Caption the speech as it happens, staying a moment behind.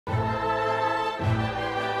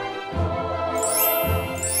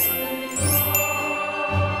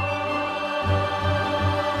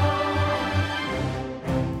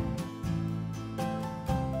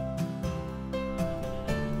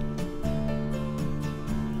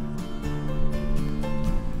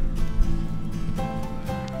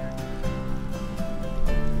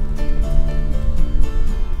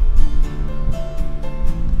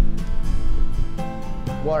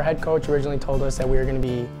Well, our head coach originally told us that we were going to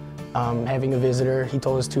be having a visitor. He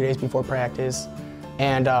told us 2 days before practice,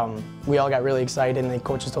 and we all got really excited, and the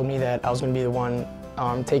coaches told me that I was going to be the one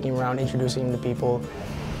taking him around, introducing him to people.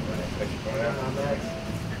 What's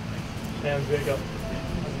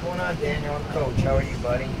going on, Daniel? I'm Coach. How are you,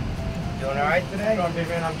 buddy? Doing all right today? I'm big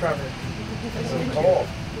man. I'm Trevor. It's cool.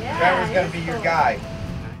 Yeah, Trevor's going to be your guy.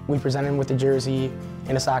 We presented him with a jersey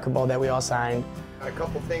and a soccer ball that we all signed. A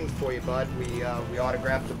couple things for you, bud. We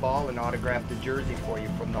autographed the ball and autographed the jersey for you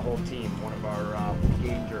from the whole team, one of our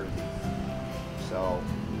game jerseys. So,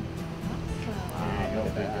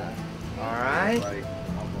 all right.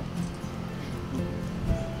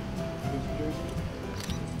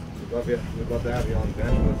 We'd love to have you on the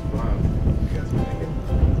bench with us tomorrow. You guys can make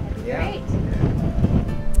it. Yeah. Great.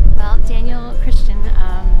 Well, Daniel Christian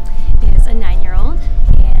is a 9-year-old,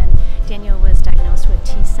 and Daniel was diagnosed with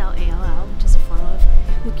T-cell ALL, which is a form of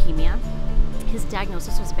leukemia. His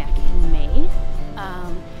diagnosis was back in May.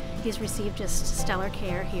 He's received just stellar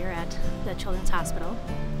care here at the Children's Hospital,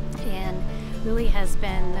 and really has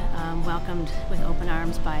been welcomed with open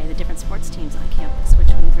arms by the different sports teams on campus, which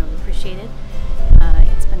we've really appreciated.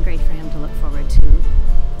 It's been great for him to look forward to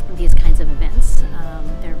these kinds of events.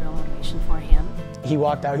 They're a real motivation for him. He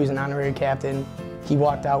walked out, he was an honorary captain. He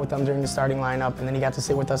walked out with them during the starting lineup, and then he got to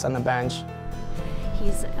sit with us on the bench.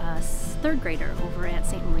 He's a 3rd grader over at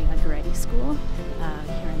St. Maria Goretti School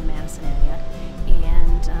here in the Madison area,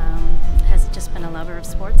 and has just been a lover of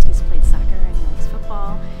sports. He's played soccer and he likes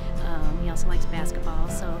football. He also likes basketball,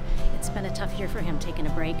 so it's been a tough year for him, taking a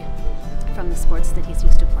break from the sports that he's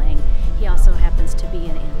used to playing. He also happens to be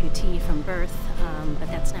an amputee from birth, but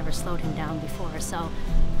that's never slowed him down before. So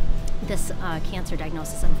this cancer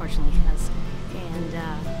diagnosis unfortunately has, and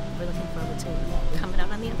we're looking forward to coming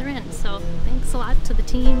out on the other end. So thanks a lot to the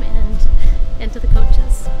team and to the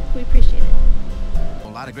coaches. We appreciate it.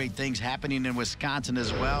 A lot of great things happening in Wisconsin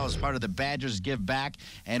as well as part of the Badgers Give Back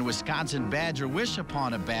and Wisconsin Badger Wish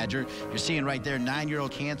Upon a Badger. You're seeing right there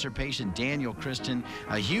 9-year-old cancer patient Daniel Christian,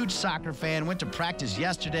 a huge soccer fan, went to practice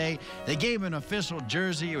yesterday. They gave him an official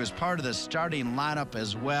jersey. It was part of the starting lineup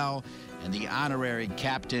as well. And the honorary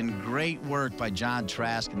captain, great work by John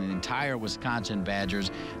Trask and the entire Wisconsin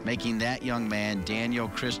Badgers, making that young man, Daniel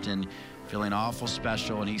Christian, feeling awful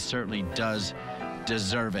special, and he certainly does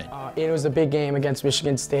deserve it. It was a big game against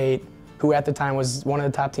Michigan State, who at the time was one of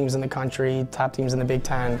the top teams in the country, top teams in the Big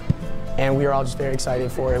Ten, and we were all just very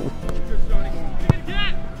excited for it.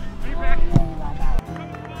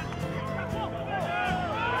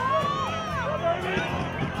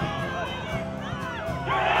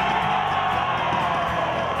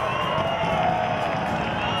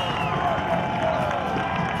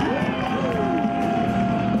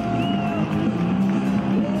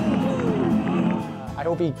 I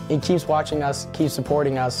hope he keeps watching us, keeps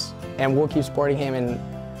supporting us, and we'll keep supporting him, and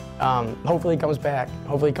hopefully he comes back.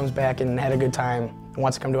 Hopefully he comes back and had a good time and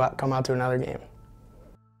wants to come out to another game.